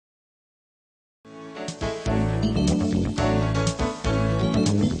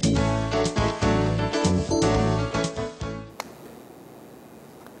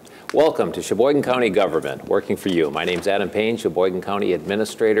Welcome to Sheboygan County Government, working for you. My name's Adam Payne, Sheboygan County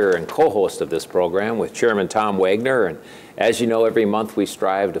Administrator and co-host of this program with Chairman Tom Wagner. And as you know, every month we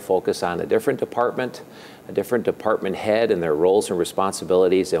strive to focus on a different department head and their roles and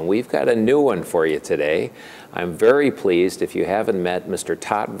responsibilities. And we've got a new one for you today. I'm very pleased, if you haven't met, Mr.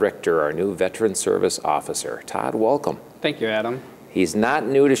 Todd Richter, our new Veteran Service Officer. Todd, welcome. Thank you, Adam. He's not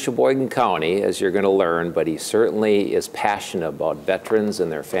new to Sheboygan County, as you're going to learn, but he certainly is passionate about veterans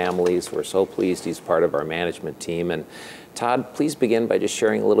and their families. We're so pleased he's part of our management team. And Todd, please begin by just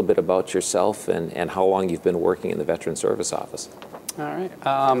sharing a little bit about yourself and how long you've been working in the Veteran Service Office. All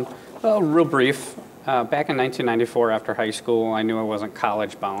right. Well, real brief. Back in 1994, after high school, I knew I wasn't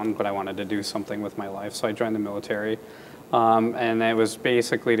college bound, but I wanted to do something with my life, so I joined the military. And it was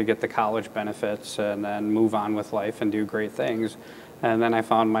basically to get the college benefits and then move on with life and do great things. And then I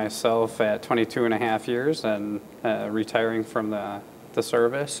found myself at 22 and a half years and retiring from the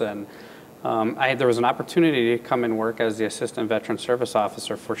service. And there was an opportunity to come and work as the Assistant Veteran Service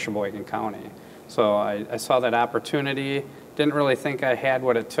Officer for Sheboygan County. So I saw that opportunity, didn't really think I had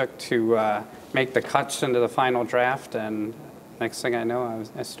what it took to make the cuts into the final draft. And next thing I know,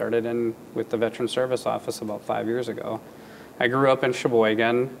 I started in with the Veteran Service Office about 5 years ago. I grew up in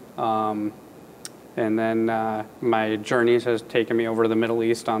Sheboygan. And then my journeys has taken me over to the Middle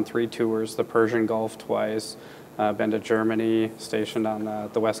East on 3 tours, the Persian Gulf twice, been to Germany, stationed on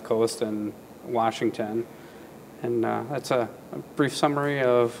the West Coast in Washington. And that's a brief summary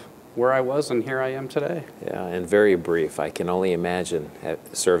of where I was and here I am today. Yeah, and very brief. I can only imagine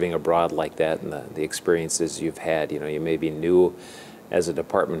serving abroad like that and the experiences you've had. You know, you may be new as a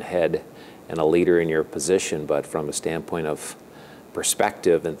department head and a leader in your position, but from a standpoint of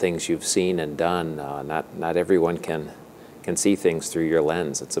perspective and things you've seen and done, not everyone can see things through your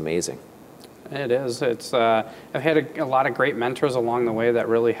lens. It's amazing. It is. It's I've had a lot of great mentors along the way that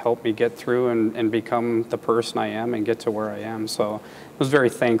really helped me get through and become the person I am and get to where I am. So I was very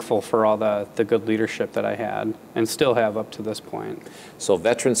thankful for all the good leadership that I had and still have up to this point. So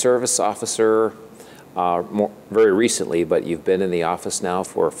Veteran Service Officer, very recently, but you've been in the office now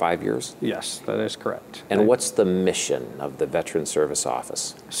for 5 years? Yes, that is correct. And what's the mission of the Veteran Service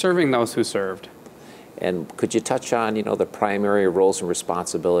Office? Serving those who served. And could you touch on, the primary roles and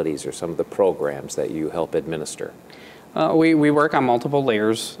responsibilities or some of the programs that you help administer? We work on multiple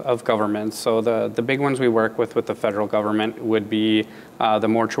layers of government. So the big ones we work with the federal government would be the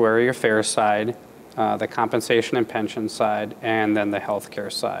mortuary affairs side, the compensation and pension side, and then the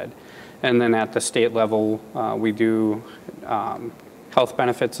healthcare side. And then at the state level, we do health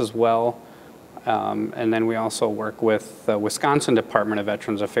benefits as well. And then we also work with the Wisconsin Department of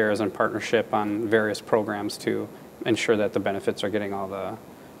Veterans Affairs in partnership on various programs to ensure that the benefits are getting all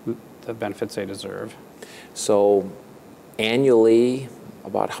the benefits they deserve. So annually,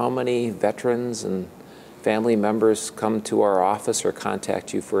 about how many veterans and family members come to our office or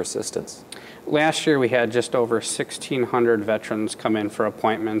contact you for assistance? Last year we had just over 1,600 veterans come in for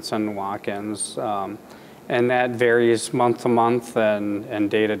appointments and walk-ins, and that varies month to month and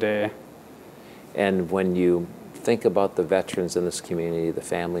day to day. And when you think about the veterans in this community, the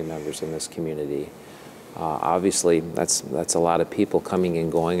family members in this community, obviously that's a lot of people coming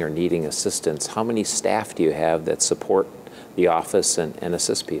and going or needing assistance. How many staff do you have that support the office and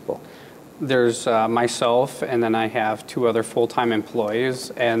assist people? There's myself, and then I have 2 other full-time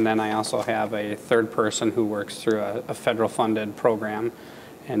employees, and then I also have a third person who works through a federal-funded program,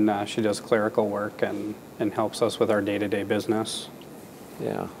 and she does clerical work and helps us with our day-to-day business.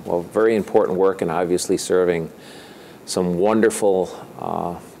 Yeah, well, very important work, and obviously serving some wonderful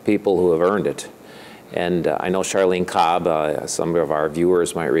people who have earned it. And I know Charlene Cobb, some of our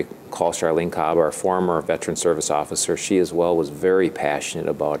viewers might recall Charlene Cobb, our former Veteran Service Officer. She as well was very passionate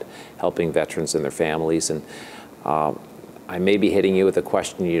about helping veterans and their families. And I may be hitting you with a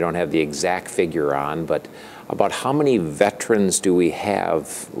question you don't have the exact figure on, but about how many veterans do we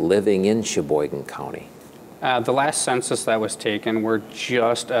have living in Sheboygan County? The last census that was taken, we're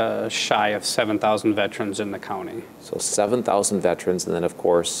just shy of 7,000 veterans in the county. So 7,000 veterans, and then of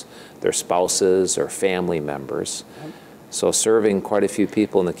course their spouses or family members. So serving quite a few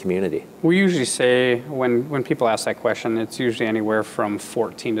people in the community. We usually say, when people ask that question, it's usually anywhere from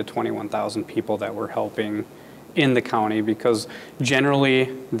 14 to 21,000 people that we're helping in the county, because generally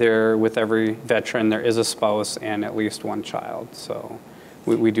with every veteran there is a spouse and at least one child. So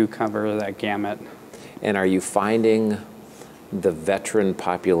we do cover that gamut. And are you finding the veteran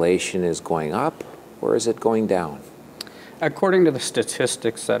population is going up, or is it going down? According to the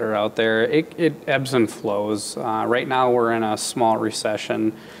statistics that are out there, it ebbs and flows. Right now we're in a small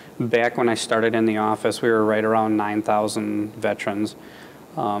recession. Back when I started in the office, we were right around 9,000 veterans.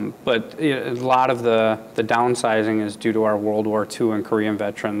 But a lot of the downsizing is due to our World War II and Korean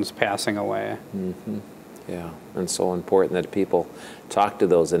veterans passing away. Mm-hmm. Yeah, and so important that people talk to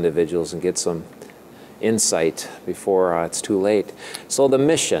those individuals and get some insight before it's too late. So the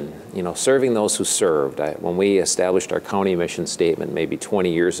mission, serving those who served. When we established our county mission statement maybe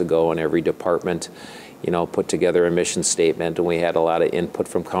 20 years ago, and every department, put together a mission statement, and we had a lot of input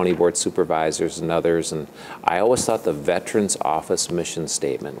from county board supervisors and others, and I always thought the Veterans Office mission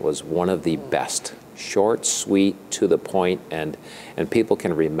statement was one of the best. Short, sweet, to the point, and people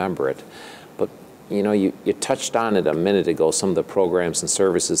can remember it. But you touched on it a minute ago, some of the programs and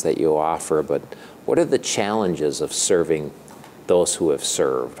services that you offer, but what are the challenges of serving those who have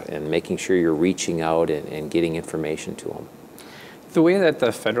served and making sure you're reaching out and getting information to them? The way that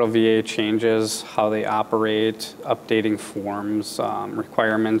the federal VA changes how they operate, updating forms,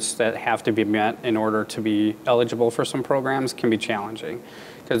 requirements that have to be met in order to be eligible for some programs can be challenging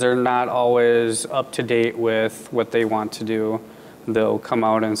because they're not always up to date with what they want to do. They'll come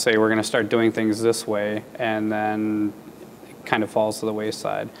out and say, we're going to start doing things this way, and then it kind of falls to the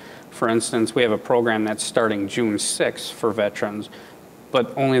wayside. For instance, we have a program that's starting June 6th for veterans,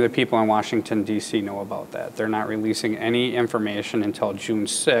 but only the people in Washington, D.C. know about that. They're not releasing any information until June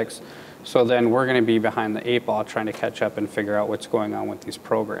 6th. So then we're going to be behind the 8 ball trying to catch up and figure out what's going on with these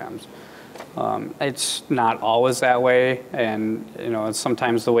programs. It's not always that way, and it's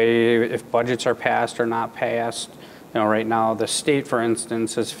sometimes the way if budgets are passed or not passed. Right now the state, for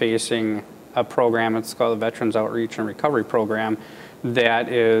instance, is facing a program. It's called the Veterans Outreach and Recovery Program that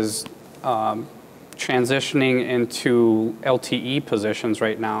is transitioning into LTE positions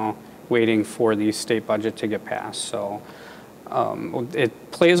right now, waiting for the state budget to get passed. So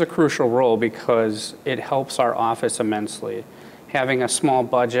it plays a crucial role because it helps our office immensely. Having a small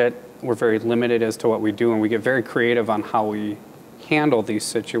budget, we're very limited as to what we do, and we get very creative on how we handle these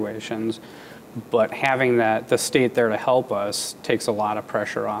situations. But having the state there to help us takes a lot of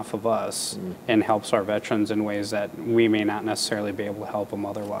pressure off of us and helps our veterans in ways that we may not necessarily be able to help them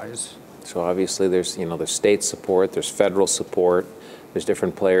otherwise. So obviously there's state support, there's federal support, there's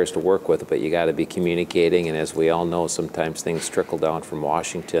different players to work with, but you got to be communicating, and as we all know, sometimes things trickle down from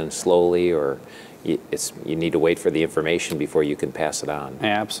Washington slowly, or you need to wait for the information before you can pass it on.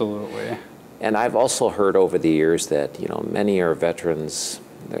 Absolutely. And I've also heard over the years that many are veterans.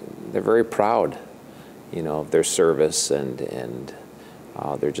 They're very proud, of their service, and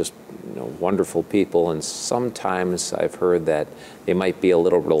they're just wonderful people. And sometimes I've heard that they might be a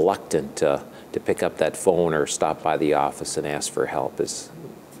little reluctant to pick up that phone or stop by the office and ask for help.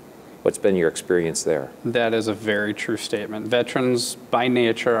 What's been your experience there? That is a very true statement. Veterans, by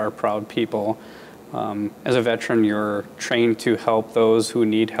nature, are proud people. As a veteran, you're trained to help those who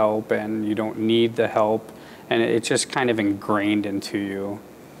need help, and you don't need the help. And it's just kind of ingrained into you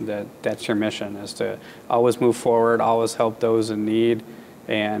that's your mission, is to always move forward, always help those in need.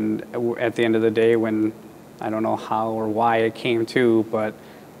 And at the end of the day, when I don't know how or why it came to, but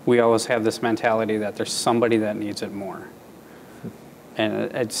we always have this mentality that there's somebody that needs it more.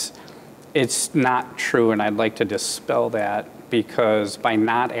 And it's not true, and I'd like to dispel that, because by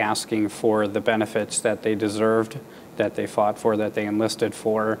not asking for the benefits that they deserved, that they fought for, that they enlisted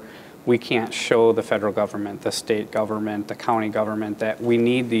for, we can't show the federal government, the state government, the county government that we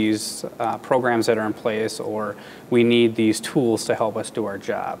need these programs that are in place, or we need these tools to help us do our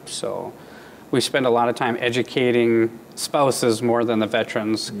job. So we spend a lot of time educating spouses more than the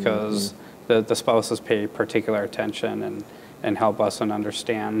veterans, because the spouses pay particular attention and help us and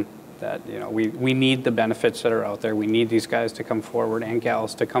understand that we need the benefits that are out there. We need these guys to come forward and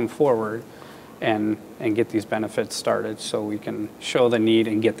gals to come forward and get these benefits started, so we can show the need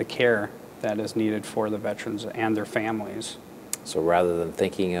and get the care that is needed for the veterans and their families. So rather than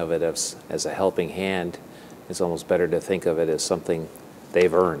thinking of it as a helping hand, it's almost better to think of it as something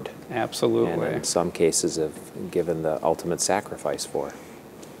they've earned. Absolutely. And in some cases have given the ultimate sacrifice for.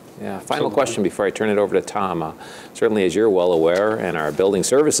 Yeah. Final question before I turn it over to Tom. Certainly, as you're well aware, and our Building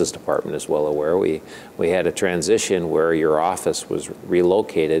Services Department is well aware, we had a transition where your office was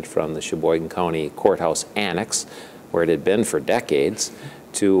relocated from the Sheboygan County Courthouse Annex, where it had been for decades,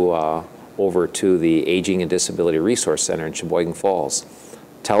 to over to the Aging and Disability Resource Center in Sheboygan Falls.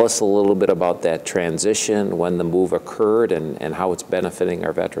 Tell us a little bit about that transition, when the move occurred, and how it's benefiting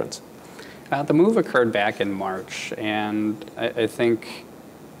our veterans. The move occurred back in March, and I think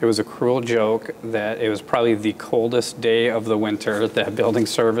it was a cruel joke that it was probably the coldest day of the winter that Building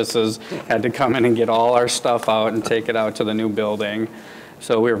Services had to come in and get all our stuff out and take it out to the new building.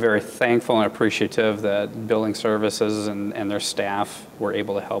 So we were very thankful and appreciative that Building Services and their staff were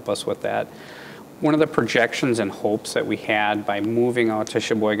able to help us with that. one of the projections and hopes that we had by moving out to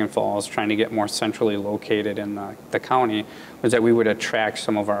Sheboygan Falls, trying to get more centrally located in the county, was that we would attract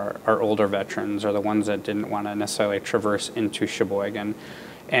some of our older veterans, or the ones that didn't want to necessarily traverse into Sheboygan.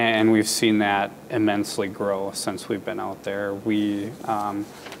 And we've seen that immensely grow since we've been out there.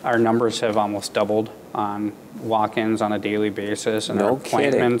 Our numbers have almost doubled on walk-ins on a daily basis, and our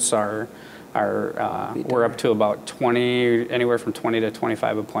appointments are we're up to about 20, anywhere from 20 to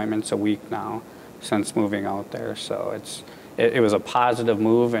 25 appointments a week now since moving out there. So it was a positive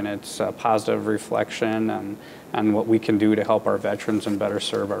move, and it's a positive reflection on what we can do to help our veterans and better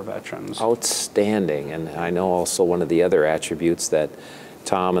serve our veterans. Outstanding. And I know also one of the other attributes that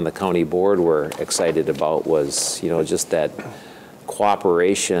Tom and the county board were excited about was, just that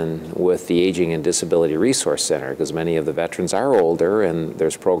cooperation with the Aging and Disability Resource Center, because many of the veterans are older, and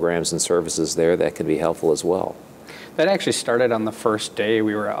there's programs and services there that can be helpful as well. That actually started on the first day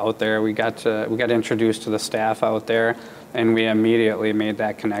we were out there. We got introduced to the staff out there, and we immediately made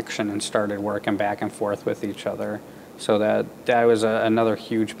that connection and started working back and forth with each other. So that was another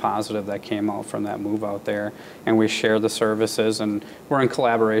huge positive that came out from that move out there. And we share the services, and we're in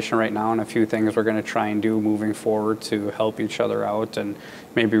collaboration right now on a few things we're going to try and do moving forward to help each other out and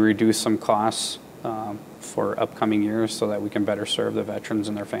maybe reduce some costs for upcoming years so that we can better serve the veterans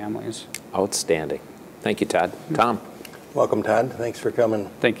and their families. Outstanding. Thank you, Todd. Tom. Welcome, Todd. Thanks for coming.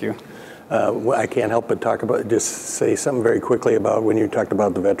 Thank you. I can't help but just say something very quickly about when you talked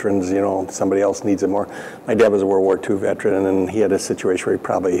about the veterans, somebody else needs it more. My dad was a World War II veteran, and he had a situation where he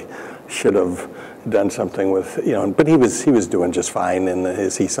probably should have done something with, but he was doing just fine, and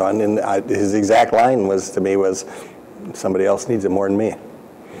as he saw, and his exact line was somebody else needs it more than me,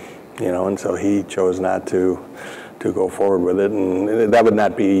 and so he chose not to go forward with it, and that would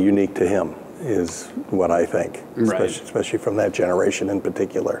not be unique to him, is what I think, right. especially from that generation in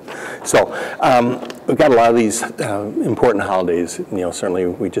particular. So we've got a lot of these important holidays. Certainly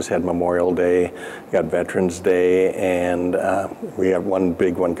we just had Memorial Day, we got Veterans Day, and we have one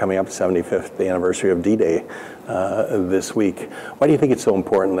big one coming up, 75th anniversary of D-Day this week. Why do you think it's so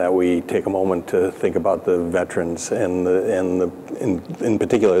important that we take a moment to think about the veterans and in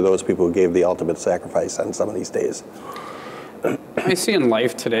particular those people who gave the ultimate sacrifice on some of these days? I see in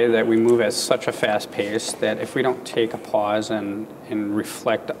life today that we move at such a fast pace that if we don't take a pause and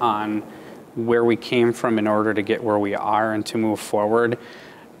reflect on where we came from in order to get where we are and to move forward,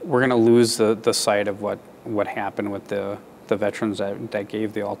 we're going to lose the sight of what happened with the veterans that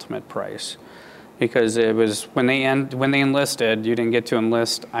gave the ultimate price. Because it was when they enlisted, you didn't get to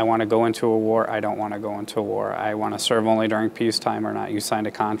enlist, I want to go into a war, I don't want to go into a war, I want to serve only during peacetime or not. You signed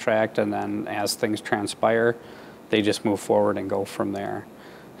a contract, and then as things transpire, they just move forward and go from there.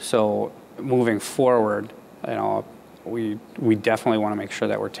 So moving forward, we definitely want to make sure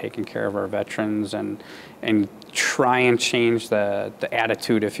that we're taking care of our veterans and try and change the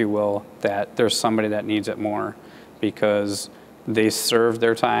attitude, if you will, that there's somebody that needs it more, because they served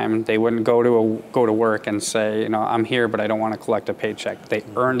their time. They wouldn't go to work and say, I'm here, but I don't want to collect a paycheck. They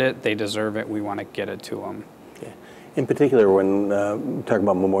earned it. They deserve it. We want to get it to them. In particular, when we talk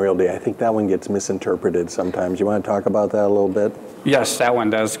about Memorial Day, I think that one gets misinterpreted sometimes. You want to talk about that a little bit? Yes, that one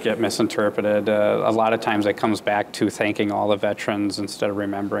does get misinterpreted. A lot of times it comes back to thanking all the veterans instead of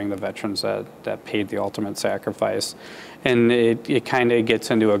remembering the veterans that paid the ultimate sacrifice. And it kind of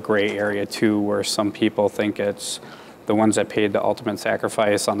gets into a gray area, too, where some people think it's the ones that paid the ultimate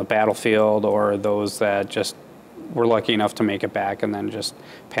sacrifice on the battlefield, or those that just were lucky enough to make it back and then just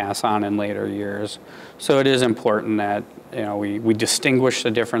pass on in later years. So it is important that we distinguish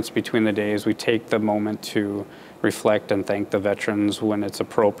the difference between the days. We take the moment to reflect and thank the veterans when it's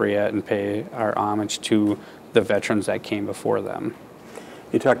appropriate and pay our homage to the veterans that came before them.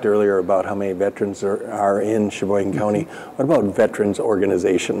 You talked earlier about how many veterans are in Sheboygan County. What about veterans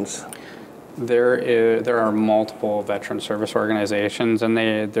organizations? There are multiple veteran service organizations, and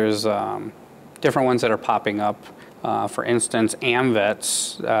there's different ones that are popping up. For instance,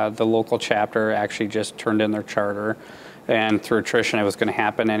 AMVETS, the local chapter, actually just turned in their charter, and through attrition it was going to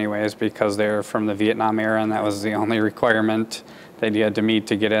happen anyways because they're from the Vietnam era, and that was the only requirement that you had to meet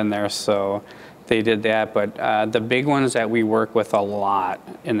to get in there, so they did that. But the big ones that we work with a lot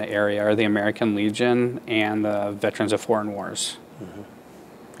in the area are the American Legion and the Veterans of Foreign Wars. Mm-hmm.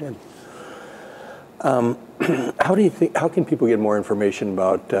 Good. How can people get more information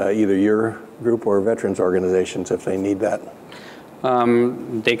about either your group or veterans organizations if they need that?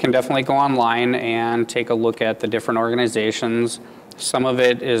 They can definitely go online and take a look at the different organizations. Some of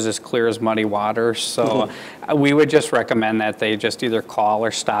it is as clear as muddy water, so we would just recommend that they just either call or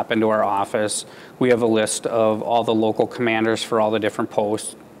stop into our office. We have a list of all the local commanders for all the different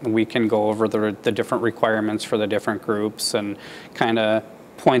posts. we can go over the different requirements for the different groups and kind of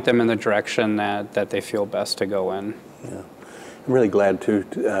point them in the direction that they feel best to go in. Yeah. I'm really glad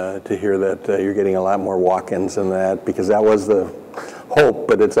to hear that you're getting a lot more walk-ins than that, because that was the hope,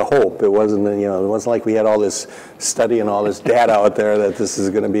 but it's a hope. It wasn't, it wasn't like we had all this study and all this data out there that this is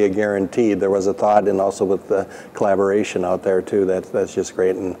going to be a guaranteed. There was a thought, and also with the collaboration out there too. That's just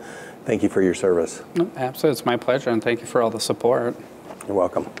great, and thank you for your service. Absolutely, it's my pleasure, and thank you for all the support. You're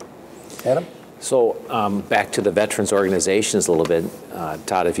welcome. Adam? So back to the veterans organizations a little bit.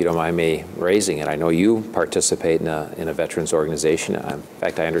 Todd, if you don't mind me raising it, I know you participate in a veterans organization. In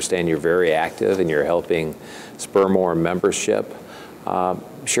fact, I understand you're very active and you're helping spur more membership.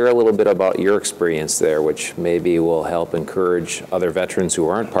 Share a little bit about your experience there, which maybe will help encourage other veterans who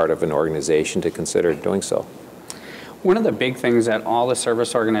aren't part of an organization to consider doing so. One of the big things that all the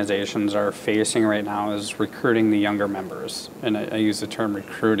service organizations are facing right now is recruiting the younger members. And I use the term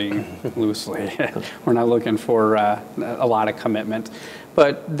recruiting loosely. We're not looking for a lot of commitment.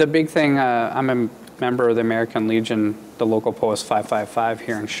 But the big thing, I'm a member of the American Legion, the local post 555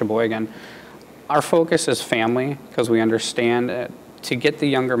 here in Sheboygan. Our focus is family, because we understand that to get the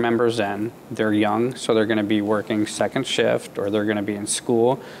younger members in, they're young, so they're going to be working second shift, or they're going to be in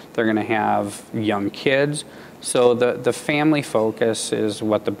school. They're going to have young kids. So the family focus is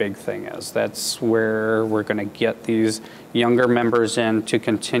what the big thing is. That's where we're going to get these younger members in to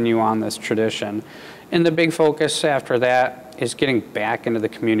continue on this tradition. And the big focus after that is getting back into the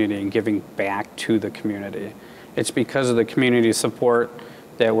community and giving back to the community. It's because of the community support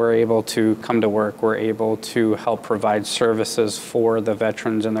that we're able to come to work. We're able to help provide services for the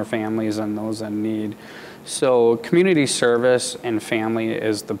veterans and their families and those in need. So community service and family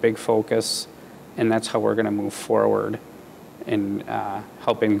is the big focus. And that's how we're going to move forward in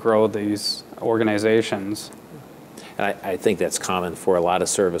helping grow these organizations. And I think that's common for a lot of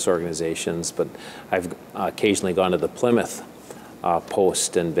service organizations, but I've occasionally gone to the Plymouth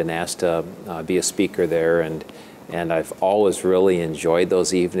post and been asked to be a speaker there, and I've always really enjoyed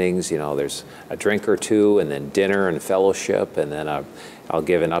those evenings. There's a drink or two, and then dinner and fellowship, and then I'll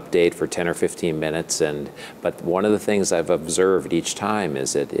give an update for 10 or 15 minutes. But one of the things I've observed each time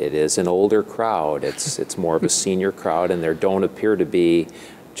is it is an older crowd. It's more of a senior crowd, and there don't appear to be,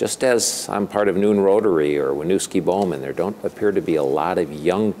 just as I'm part of Noon Rotary or Winooski Bowman, there don't appear to be a lot of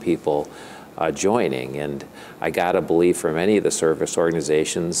young people joining. And I gotta believe for many of the service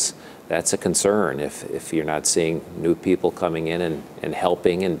organizations, that's a concern if you're not seeing new people coming in and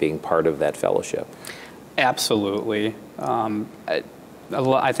helping and being part of that fellowship. Absolutely.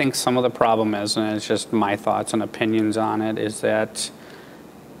 I think some of the problem is, and it's just my thoughts and opinions on it, is that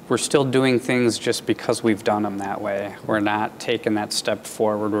we're still doing things just because we've done them that way. We're not taking that step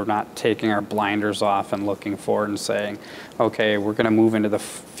forward. We're not taking our blinders off and looking forward and saying, okay, we're going to move into the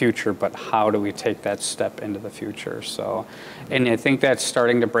future, but how do we take that step into the future? So, and I think that's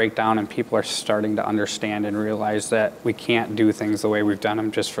starting to break down, and people are starting to understand and realize that we can't do things the way we've done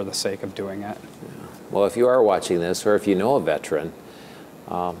them just for the sake of doing it. Yeah. Well, if you are watching this, or if you know a veteran,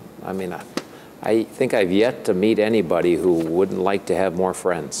 I think I've yet to meet anybody who wouldn't like to have more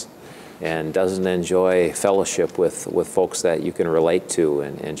friends and doesn't enjoy fellowship with folks that you can relate to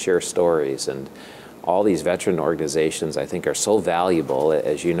and share stories. And all these veteran organizations, I think, are so valuable.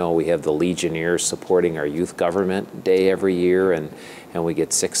 As you know, we have the Legionnaires supporting our Youth Government Day every year, and we get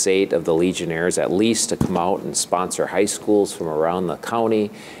 6-8 of the Legionnaires at least to come out and sponsor high schools from around the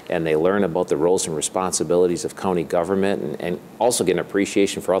county, and they learn about the roles and responsibilities of county government, and also get an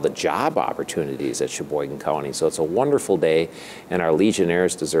appreciation for all the job opportunities at Sheboygan County. So it's a wonderful day, and our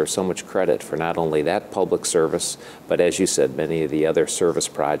Legionnaires deserve so much credit for not only that public service, but as you said, many of the other service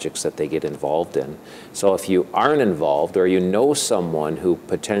projects that they get involved in. So if you aren't involved, or you know someone who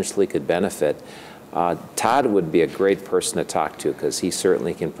potentially could benefit, Todd would be a great person to talk to, because he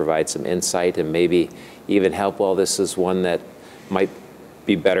certainly can provide some insight and maybe even help, well, this is one that might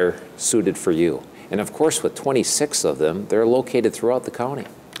be better suited for you. And of course, with 26 of them, they're located throughout the county.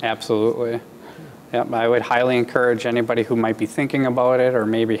 Absolutely. Yep, I would highly encourage anybody who might be thinking about it or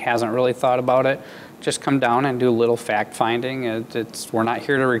maybe hasn't really thought about it, just come down and do a little fact finding. We're not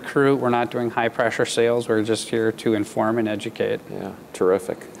here to recruit, we're not doing high pressure sales, we're just here to inform and educate. Yeah,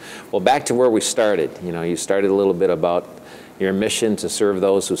 terrific. Well, back to where we started. You started a little bit about your mission to serve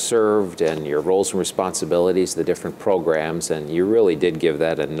those who served and your roles and responsibilities, the different programs, and you really did give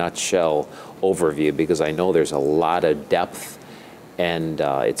that a nutshell overview, because I know there's a lot of depth, and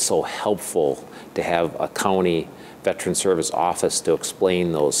it's so helpful to have a county veteran service office to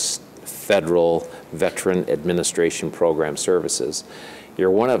explain those federal Veteran Administration Program services.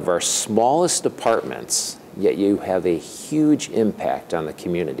 You're one of our smallest departments, yet you have a huge impact on the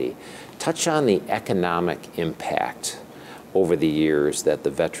community. Touch on the economic impact over the years that the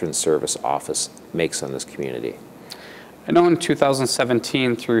Veterans Service Office makes on this community. I know in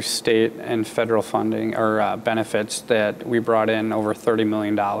 2017 through state and federal funding or benefits that we brought in over $30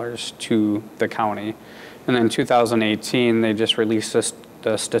 million to the county. And then in 2018, they just released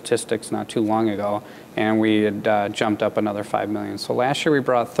the statistics not too long ago, and we had jumped up another $5 million. So last year we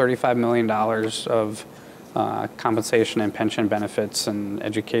brought $35 million of compensation and pension benefits and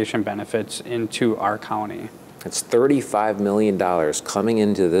education benefits into our county. It's $35 million coming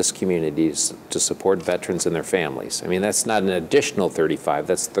into this community to support veterans and their families. I mean, that's not an additional 35,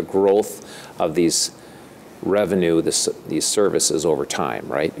 that's the growth of these revenue, these services over time,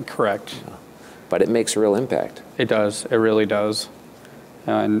 right? Correct. But it makes a real impact. It does, it really does.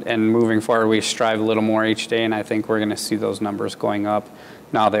 And moving forward, we strive a little more each day, and I think we're going to see those numbers going up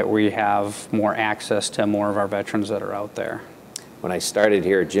now that we have more access to more of our veterans that are out there. When I started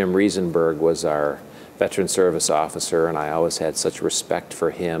here, Jim Riesenberg was our Veteran Service Officer, and I always had such respect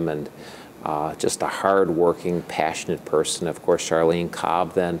for him, and just a hard-working, passionate person. Of course, Charlene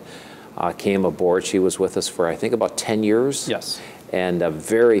Cobb then came aboard. She was with us for, I think, about 10 years. Yes. And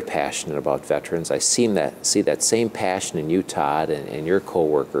very passionate about veterans. I see that same passion in you, Todd, and your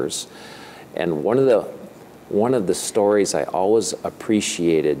coworkers. And one of the stories I always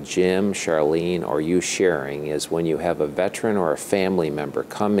appreciated Jim, Charlene, or you sharing is when you have a veteran or a family member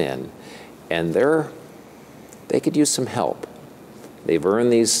come in, and they could use some help. They've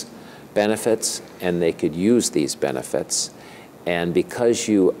earned these benefits, and they could use these benefits. And because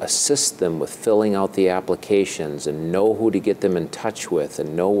you assist them with filling out the applications and know who to get them in touch with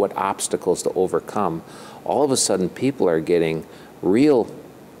and know what obstacles to overcome, all of a sudden people are getting real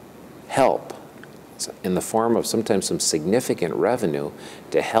help in the form of sometimes some significant revenue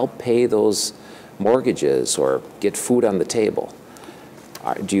to help pay those mortgages or get food on the table.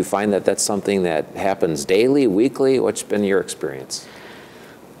 Do you find that that's something that happens daily, weekly? What's been your experience?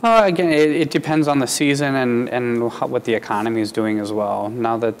 Again, it depends on the season and what the economy is doing as well.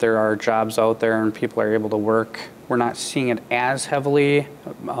 Now that there are jobs out there and people are able to work, we're not seeing it as heavily.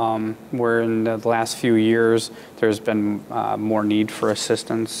 Where in the last few years, there's been more need for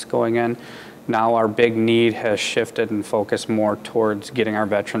assistance going in. Now our big need has shifted and focused more towards getting our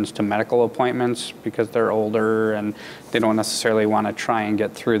veterans to medical appointments because they're older and they don't necessarily want to try and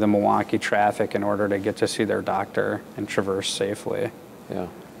get through the Milwaukee traffic in order to get to see their doctor and traverse safely. Yeah.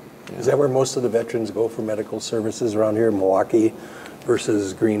 Is that where most of the veterans go for medical services around here, Milwaukee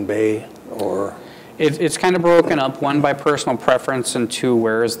versus Green Bay, or? It's kind of broken up, one by personal preference and two,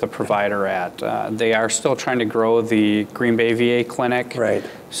 where is the provider at? They are still trying to grow the Green Bay VA clinic. Right.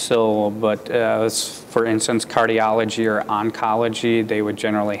 So, but for instance, cardiology or oncology, they would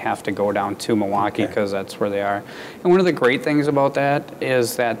generally have to go down to Milwaukee because that's where they are. And one of the great things about that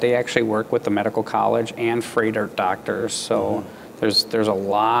is that they actually work with the medical college and freighter doctors. So there's a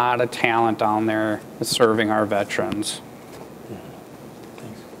lot of talent down there serving our veterans.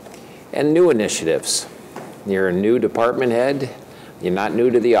 And new initiatives. You're a new department head. You're not new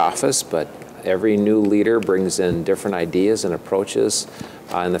to the office, but every new leader brings in different ideas and approaches.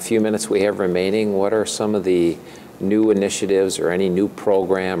 In the few minutes we have remaining, what are some of the new initiatives or any new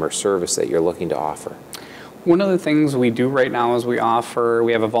program or service that you're looking to offer? One of the things we do right now is we have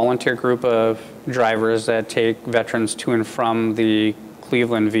a volunteer group of drivers that take veterans to and from the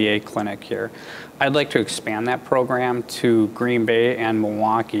Cleveland VA clinic here. I'd like to expand that program to Green Bay and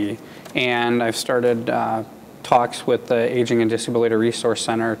Milwaukee, and I've started talks with the Aging and Disability Resource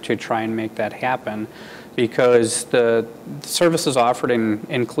Center to try and make that happen, because the services offered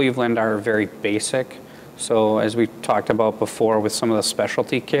in Cleveland are very basic. So as we talked about before with some of the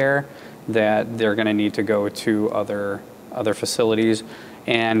specialty care, that they're going to need to go to other facilities.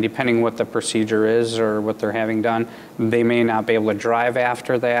 And depending what the procedure is or what they're having done, they may not be able to drive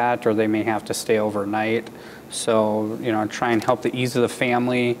after that, or they may have to stay overnight. So, you know, try and help the ease of the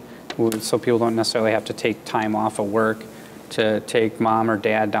family so people don't necessarily have to take time off of work to take mom or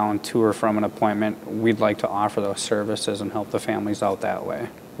dad down to or from an appointment. We'd like to offer those services and help the families out that way.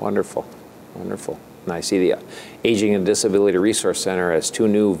 Wonderful, wonderful. And I see the Aging and Disability Resource Center has 2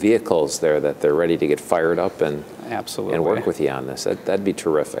 new vehicles there that they're ready to get fired up and work with you on this. That'd be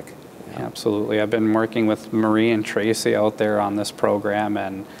terrific. Yeah. Absolutely. I've been working with Marie and Tracy out there on this program,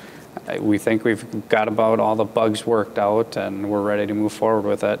 and we think we've got about all the bugs worked out and we're ready to move forward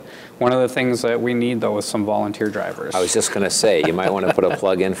with it. One of the things that we need, though, is some volunteer drivers. I was just going to say, you might want to put a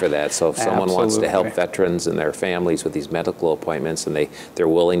plug in for that. So if someone wants to help veterans and their families with these medical appointments and they're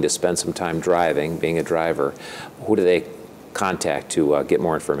willing to spend some time driving, being a driver, who do they contact to get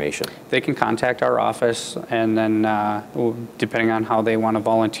more information? They can contact our office, and then depending on how they want to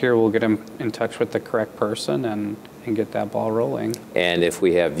volunteer, we'll get them in touch with the correct person and get that ball rolling. And if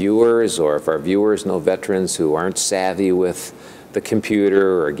we have viewers, or if our viewers know veterans who aren't savvy with the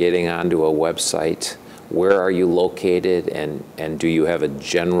computer or getting onto a website, where are you located, and do you have a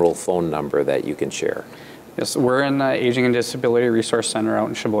general phone number that you can share? Yes, we're in the Aging and Disability Resource Center out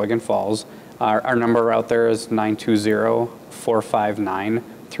in Sheboygan Falls. Our number out there is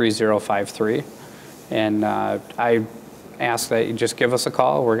 920-459-3053. And I ask that you just give us a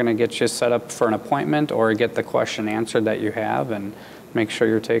call. We're going to get you set up for an appointment or get the question answered that you have and make sure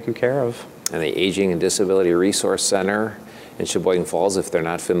you're taken care of. And the Aging and Disability Resource Center in Sheboygan Falls, if they're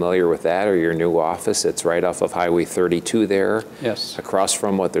not familiar with that, or your new office, it's right off of Highway 32 there. Yes. Across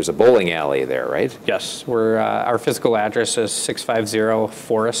from there's a bowling alley there, right? Yes. Our physical address is 650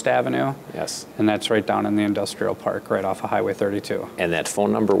 Forest Avenue. Yes. And that's right down in the industrial park, right off of Highway 32. And that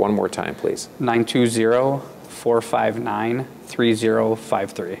phone number one more time, please.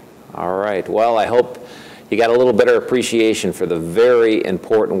 920-459-3053. All right. Well, I hope you got a little better appreciation for the very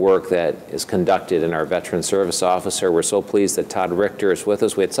important work that is conducted in our Veteran Service Officer. We're so pleased that Todd Richter is with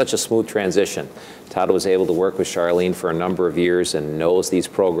us. We had such a smooth transition. Todd was able to work with Charlene for a number of years and knows these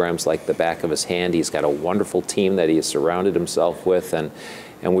programs like the back of his hand. He's got a wonderful team that he has surrounded himself with, and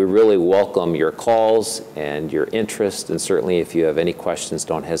we really welcome your calls and your interest, and certainly if you have any questions,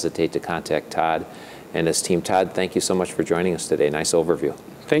 don't hesitate to contact Todd and his team. Todd, thank you so much for joining us today. Nice overview.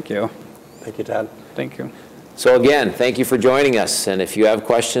 Thank you. Thank you, Todd. Thank you. So again, thank you for joining us. And if you have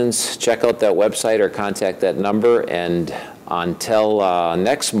questions, check out that website or contact that number. And until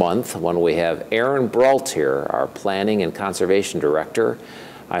next month, when we have Aaron Brault here, our Planning and Conservation Director,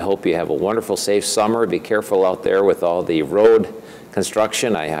 I hope you have a wonderful, safe summer. Be careful out there with all the road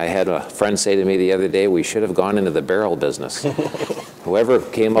construction. I had a friend say to me the other day, we should have gone into the barrel business. Whoever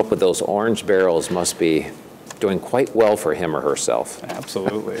came up with those orange barrels must be doing quite well for him or herself.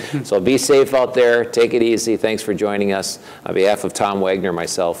 Absolutely. So be safe out there. Take it easy. Thanks for joining us. On behalf of Tom Wagner,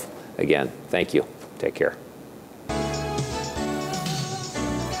 myself, again, thank you. Take care.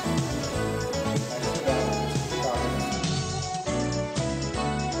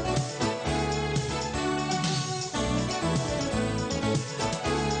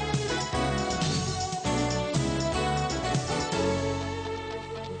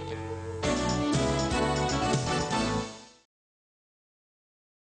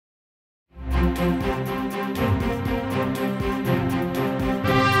 Thank you.